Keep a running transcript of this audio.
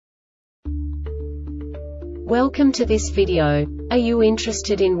Welcome to this video. Are you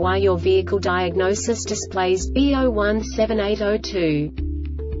interested in why your vehicle diagnosis displays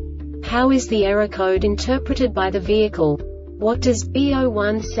B0178-02? How is the error code interpreted by the vehicle? What does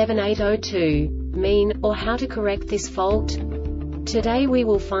B0178-02 mean, or how to correct this fault? Today we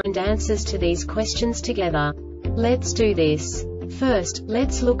will find answers to these questions together. Let's do this. First,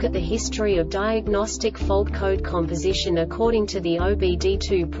 let's look at the history of diagnostic fault code composition according to the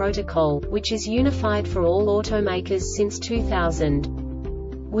OBD2 protocol, which is unified for all automakers since 2000.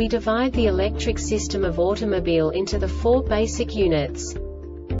 We divide the electric system of automobile into the four basic units: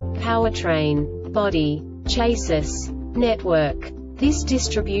 powertrain, body, chassis, network. This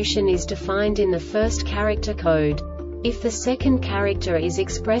distribution is defined in the first character code. If the second character is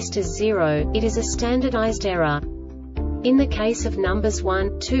expressed as 0, it is a standardized error. In the case of numbers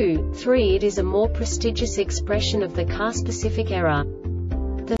 1, 2, 3, it is a more prestigious expression of the car-specific error.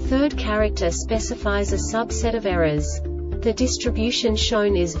 The third character specifies a subset of errors. The distribution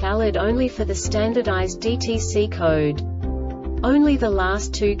shown is valid only for the standardized DTC code. Only the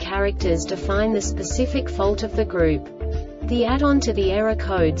last two characters define the specific fault of the group. The add-on to the error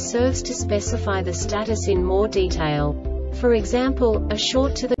code serves to specify the status in more detail. For example, a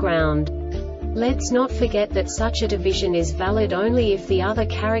short to the ground. Let's not forget that such a division is valid only if the other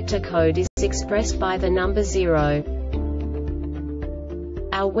character code is expressed by the number 0.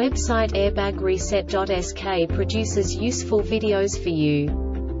 Our website airbagreset.sk produces useful videos for you.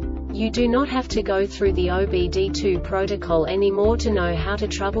 You do not have to go through the OBD2 protocol anymore to know how to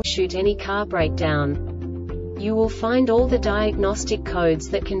troubleshoot any car breakdown. You will find all the diagnostic codes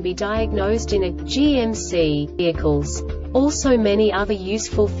that can be diagnosed in a GMC vehicles. Also many other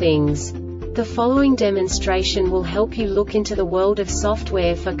useful things. The following demonstration will help you look into the world of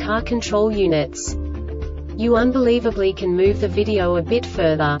software for car control units. You unbelievably can move the video a bit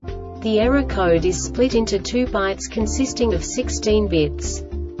further. The error code is split into 2 bytes consisting of 16 bits.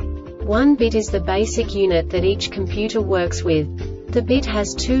 1 bit is the basic unit that each computer works with. The bit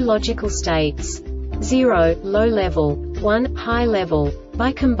has 2 logical states: 0, low level, 1, high level.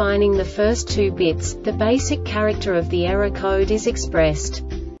 By combining the first 2 bits, the basic character of the error code is expressed.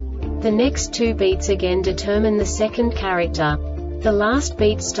 The next 2 beats again determine the second character. The last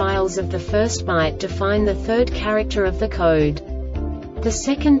beat styles of the first byte define the third character of the code. The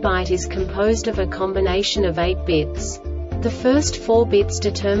second byte is composed of a combination of 8 bits. The first 4 bits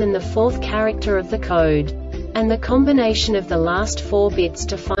determine the fourth character of the code. And the combination of the last 4 bits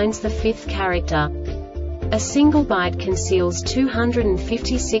defines the fifth character. A single byte conceals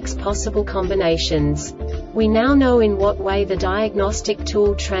 256 possible combinations. We now know in what way the diagnostic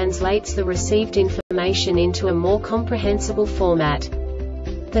tool translates the received information into a more comprehensible format.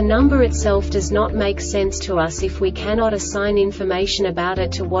 The number itself does not make sense to us if we cannot assign information about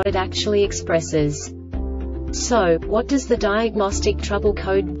it to what it actually expresses. So, what does the Diagnostic Trouble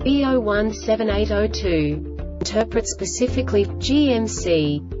Code B0178-02 interpret specifically for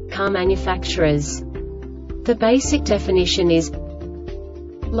GMC car manufacturers? The basic definition is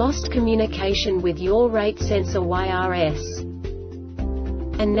lost communication with yaw rate sensor YRS.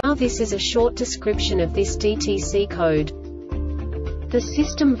 And now this is a short description of this DTC code. The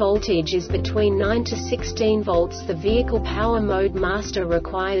system voltage is between 9 to 16 volts. The vehicle power mode master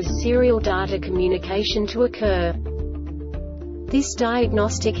requires serial data communication to occur. This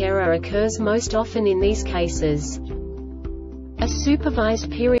diagnostic error occurs most often in these cases: a supervised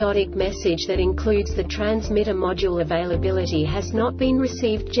periodic message that includes the transmitter module availability has not been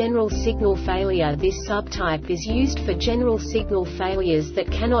received. General signal failure. This subtype is used for general signal failures that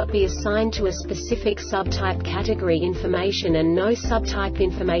cannot be assigned to a specific subtype category information and no subtype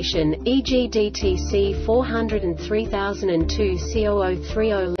information, e.g. DTC 403002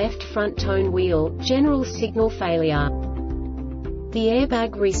 C0030 left front tone wheel. General signal failure. The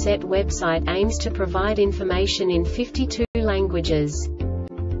Airbag Reset website aims to provide information in 52 languages.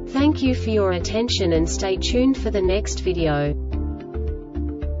 Thank you for your attention and stay tuned for the next video.